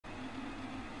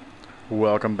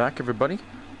Welcome back, everybody.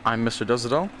 I'm Mr. Does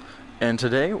and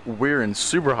today we're in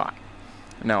Super Hot.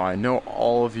 Now, I know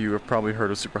all of you have probably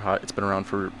heard of Super Hot. It's been around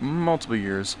for multiple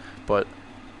years, but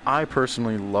I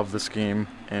personally love this game,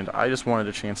 and I just wanted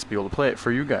a chance to be able to play it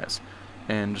for you guys,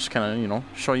 and just kind of,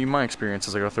 show you my experience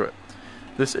as I go through it.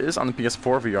 This is on the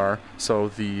PS4 VR, so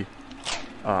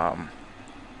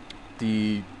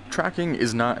the tracking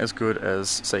is not as good as,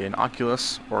 say, an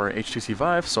Oculus or an HTC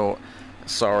Vive, so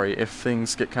sorry if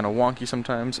things get kind of wonky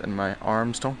sometimes and my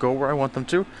arms don't go where I want them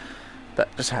to.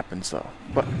 That just happens, though.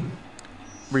 But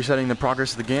resetting the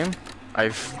progress of the game,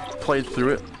 I've played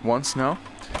through it once now,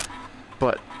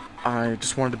 but I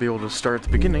just wanted to be able to start at the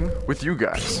beginning with you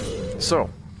guys. So,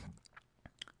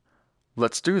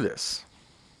 let's do this.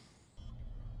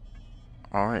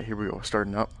 Alright, here we go,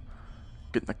 starting up.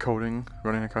 Getting the coding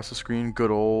running across the screen.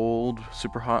 Good old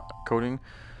Super Hot coding.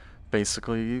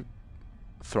 Basically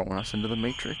throwing us into the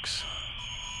Matrix.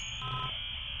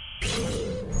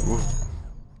 Ooh.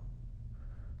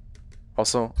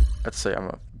 Also, I'd say I'm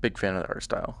a big fan of the art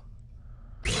style.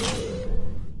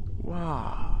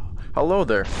 Wow. Hello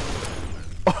there.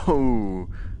 Oh,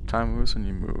 time moves when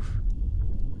you move.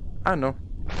 I know.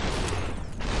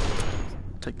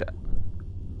 Take that.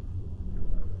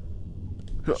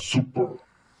 Super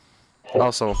hot.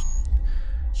 Also,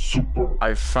 Super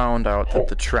I found out that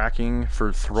the tracking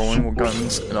for throwing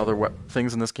guns and other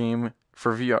things in this game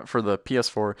for VR for the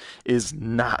PS4 is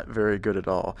not very good at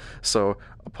all. So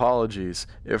apologies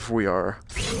if our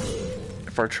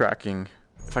tracking,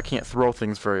 if I can't throw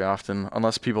things very often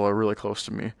unless people are really close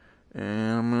to me.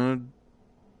 And I'm gonna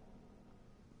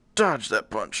dodge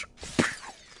that punch.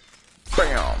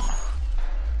 Bam!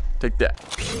 Take that.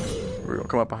 We're gonna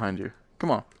come up behind you.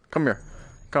 Come on, come here.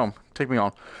 Come, take me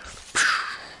on.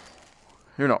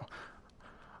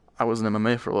 I was in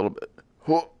MMA for a little bit.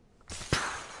 No,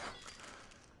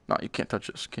 you can't touch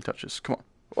this. Can't touch this. Come on.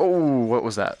 Oh, what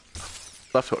was that?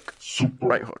 Left hook. Super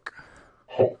Right hook.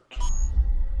 hot.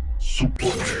 Super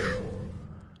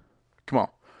Come on.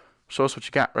 Show us what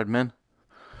you got, red man.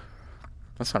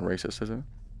 That's not racist, is it?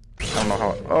 I don't know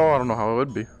how. I don't know how it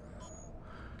would be.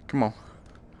 Come on.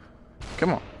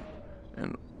 Come on.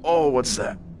 And oh, what's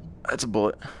that? That's a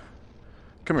bullet.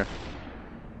 Come here.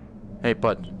 Hey,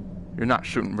 bud. You're not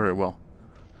shooting very well.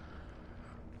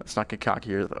 Let's not get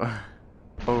cocky here, though.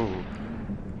 Oh,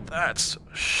 that's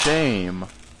a shame.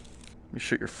 Let me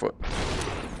shoot your foot.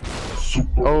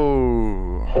 super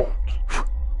Oh. hot.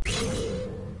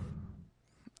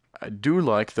 I do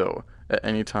like, though, at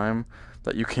any time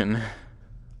that you can...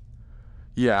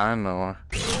 Yeah, I know.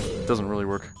 It doesn't really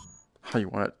work how you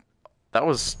want it. That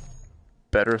was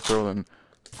better throw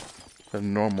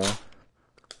than normal.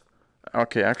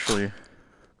 Okay, actually...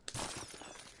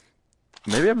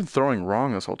 Maybe I've been throwing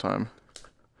wrong this whole time.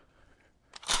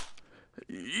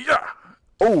 Yeah!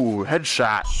 Oh,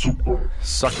 headshot! Super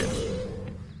Suck it.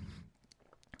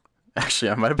 Actually,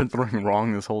 I might have been throwing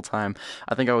wrong this whole time.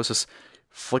 I think I was just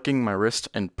flicking my wrist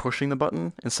and pushing the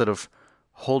button instead of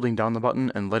holding down the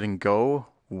button and letting go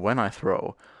when I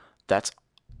throw. That's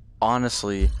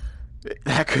honestly...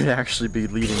 That could actually be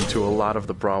leading to a lot of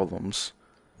the problems.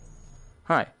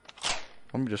 Hi.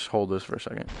 Let me just hold this for a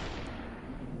second.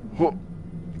 Whoa.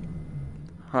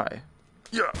 Hi.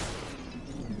 Yeah.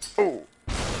 Oh.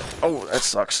 Oh, that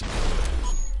sucks.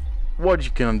 What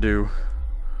you gonna do?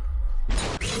 You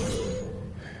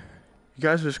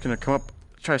guys are just gonna come up,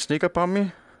 try to sneak up on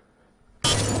me?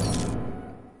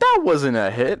 That wasn't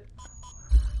a hit.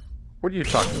 What are you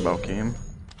talking about, game?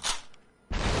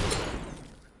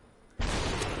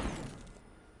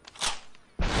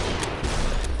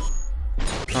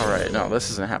 Alright, no,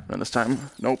 this isn't happening this time.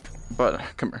 Nope. But,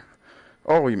 come here.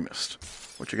 Oh, you missed.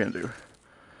 What you gonna do?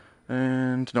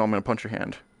 And, no, I'm gonna punch your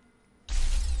hand.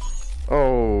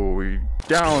 Oh, we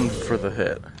down for the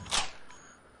hit.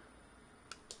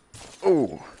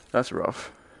 Oh, that's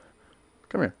rough.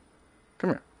 Come here.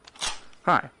 Come here.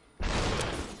 Hi.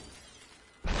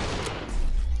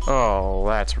 Oh,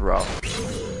 that's rough.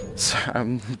 So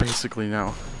I'm basically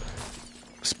now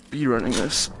speedrunning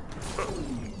this.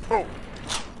 Oh.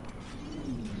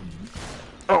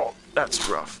 Oh, that's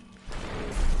rough.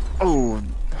 Oh,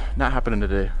 not happening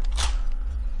today.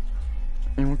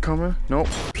 Anyone coming? Nope.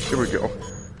 Here we go.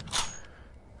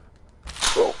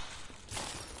 Oh.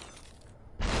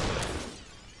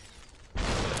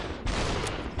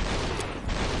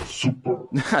 super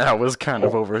That was kind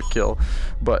of overkill,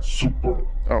 but super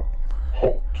oh,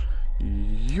 hot.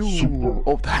 you.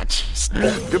 Oh, that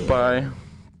jeez. Goodbye.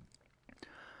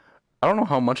 I don't know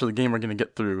how much of the game we're gonna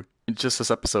get through in just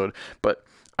this episode, but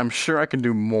I'm sure I can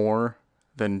do more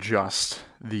than just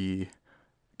the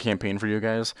campaign for you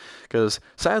guys, because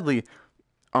sadly,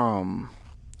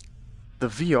 the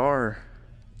VR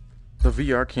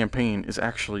campaign is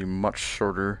actually much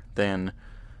shorter than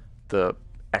the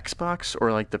Xbox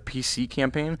or like the PC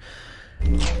campaign.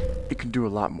 It can do a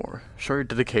lot more. Show your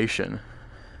dedication.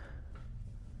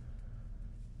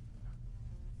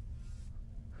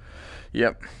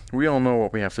 Yep, we all know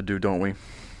what we have to do, don't we?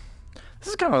 This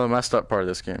is kind of the messed up part of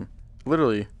this game.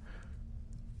 Literally.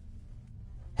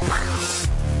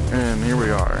 And here we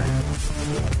are.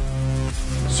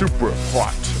 Super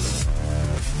hot.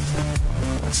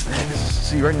 What's next?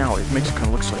 See, right now it makes it kind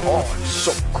of look like, oh, it's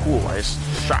so cool. I just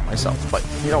shot myself. But,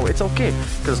 you know, it's okay.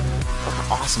 Because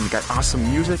awesome. We got awesome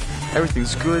music.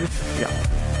 Everything's good. We got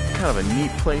kind of a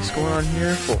neat place going on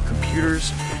here full of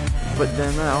computers. But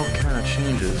then that all kind of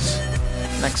changes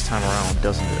next time around,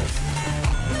 doesn't it?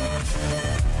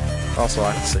 Also,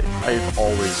 I have to say, I've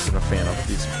always been a fan of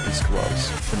these gloves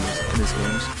in these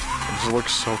games. It just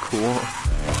looks so cool.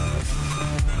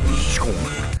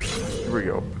 Here we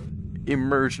go.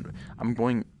 Immersion. I'm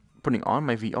putting on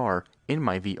my VR in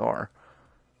my VR.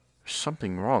 There's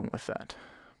something wrong with that.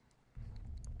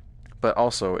 But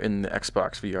also in the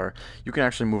Xbox VR, you can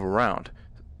actually move around.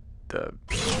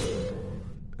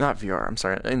 Not VR, I'm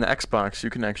sorry. In the Xbox, you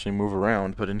can actually move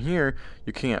around, but in here,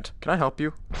 you can't. Can I help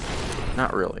you?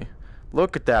 Not really.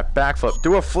 Look at that backflip.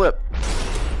 Do a flip.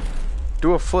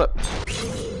 Do a flip.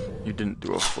 You didn't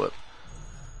do a flip.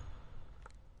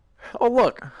 Oh,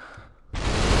 look. I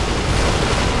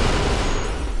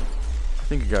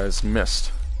think you guys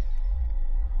missed.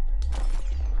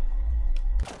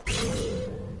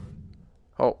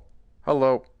 Oh,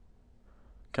 hello.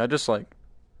 Can I just, like,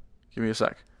 give me a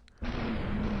sec?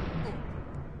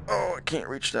 Oh, I can't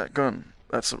reach that gun.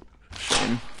 That's a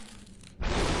shame.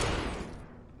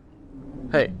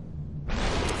 Hey.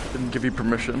 Didn't give you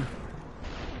permission.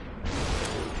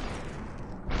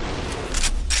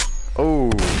 Oh,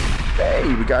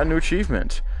 hey, we got a new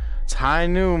achievement. It's high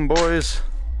noon, boys.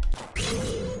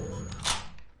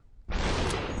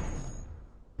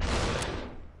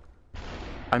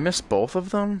 I missed both of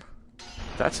them?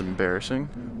 That's embarrassing.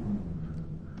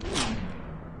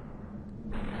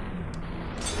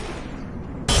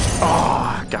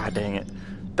 Oh, god dang it.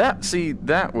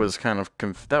 That was kind of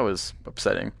that was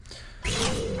upsetting.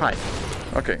 Hi.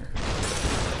 Okay.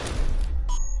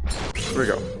 Here we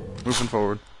go. Moving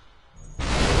forward.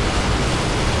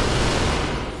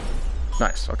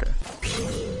 Nice, okay.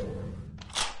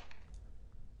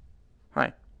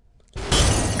 Hi.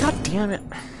 God damn it.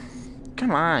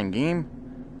 Come on, game.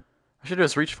 I should have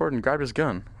just reached forward and grabbed his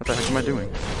gun. What the heck am I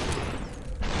doing?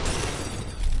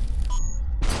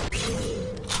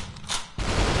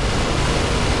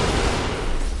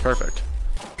 Perfect.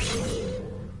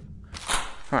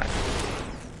 Alright.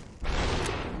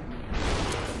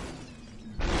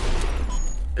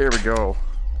 There we go.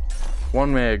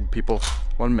 1 meg, people.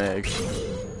 1 meg.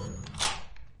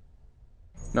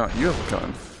 No, you have a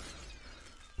gun.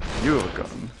 You have a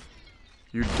gun.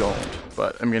 You don't,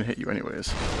 but I'm gonna hit you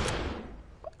anyways.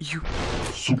 You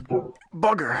Super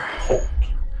bugger. hot.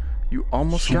 You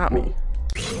almost got me.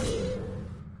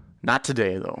 Not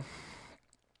today, though.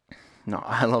 No,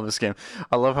 I love this game.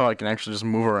 I love how I can actually just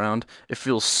move around. It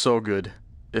feels so good.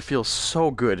 It feels so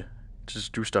good to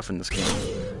just do stuff in this game.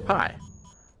 Hi.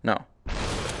 No.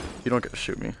 You don't get to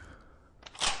shoot me.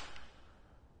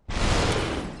 Did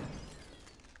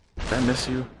I miss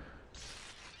you?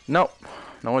 Nope.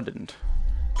 No, I didn't.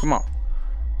 Come on.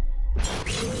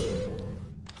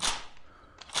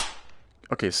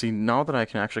 Okay, see, now that I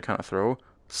can actually kind of throw,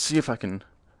 see if I can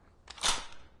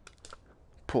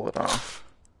pull it off.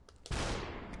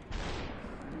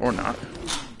 Or not.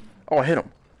 Oh, I hit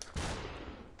him.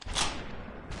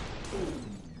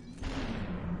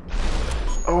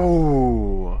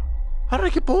 Oh. How did I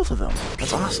get both of them?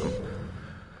 That's awesome.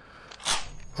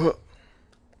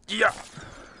 Yeah.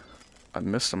 I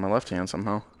missed on my left hand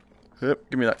somehow.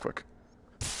 Yep, give me that quick.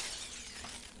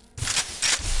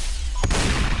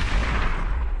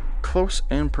 Close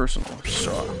and personal.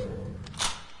 Shaw.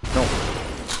 No.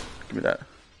 Give me that.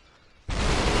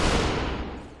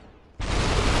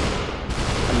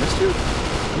 I missed you?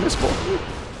 I missed both of you?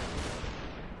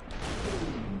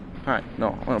 Alright,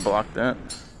 no, I'm gonna block that.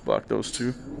 Block those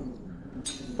two.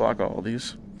 Block all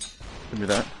these. Give me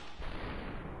that.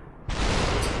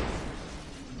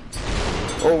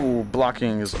 Oh,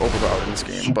 blocking is overpowered in this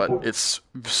game, but it's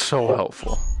so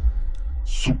helpful.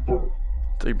 Super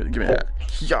Give me that.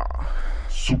 Yeah.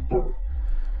 super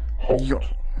hot. Yo.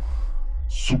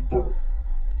 Super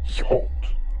Yo. hot.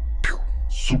 Pew.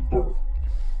 Super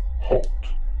hot.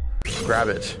 Grab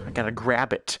it. I gotta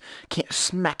grab it. Can't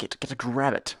smack it. Gotta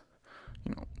grab it.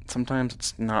 You know, sometimes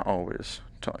it's not always.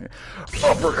 I'm telling you.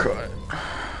 Uppercut.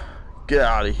 Get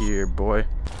out of here, boy.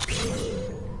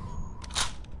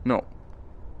 No.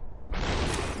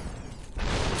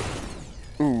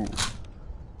 Ooh.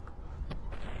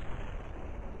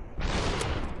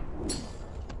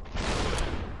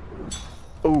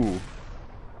 Ooh.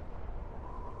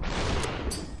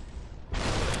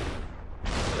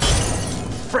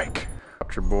 Frick.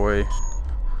 Capture boy.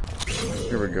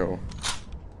 Here we go.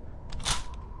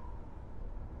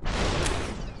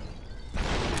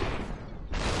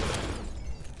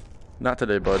 Not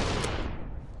today, bud.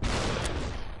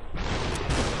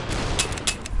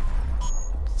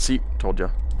 See, told ya.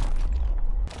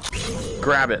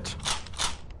 Grab it.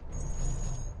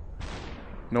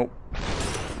 Nope.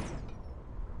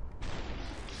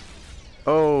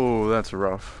 Oh, that's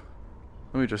rough.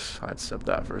 Let me just sidestep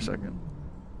that for a second.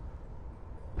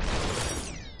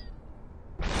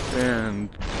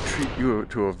 And treat you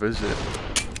to a visit.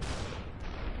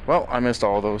 Well, I missed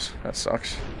all those. That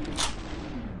sucks.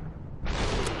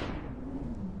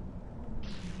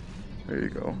 There you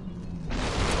go.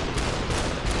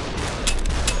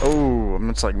 Oh,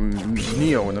 it's like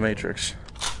Neo in the Matrix.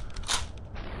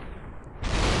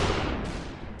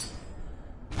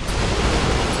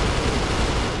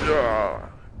 Ugh.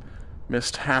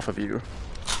 Missed half of you.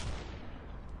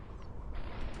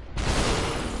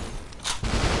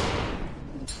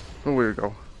 Oh, here we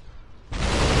go.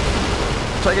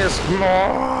 Take this.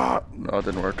 No, it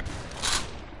didn't work.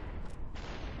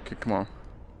 Okay, come on.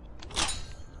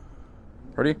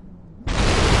 Ready?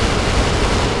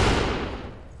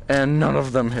 And none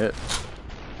of them hit.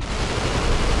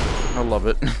 I love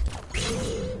it.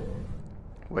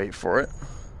 Wait for it.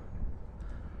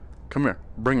 Come here.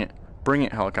 Bring it. Bring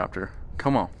it, helicopter.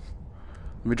 Come on.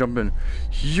 Let me jump in.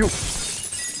 You.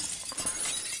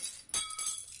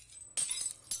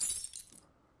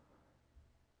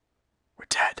 We're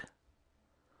dead.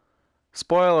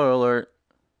 Spoiler alert.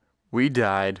 We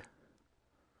died.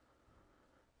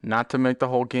 Not to make the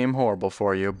whole game horrible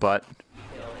for you, but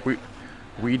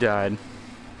we died.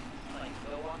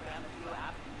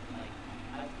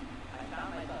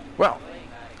 Well,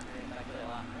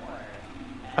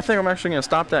 I think I'm actually gonna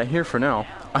stop that here for now.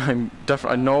 I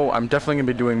know I'm definitely gonna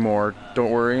be doing more.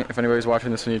 Don't worry if anybody's watching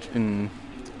this on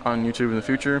YouTube in the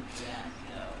future.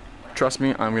 Trust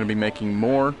me, I'm gonna be making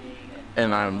more,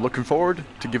 and I'm looking forward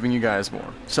to giving you guys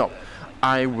more. So,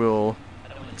 I will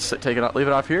leave it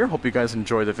off here. Hope you guys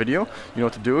enjoyed the video. You know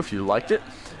what to do if you liked it,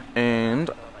 and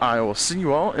I will see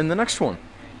you all in the next one.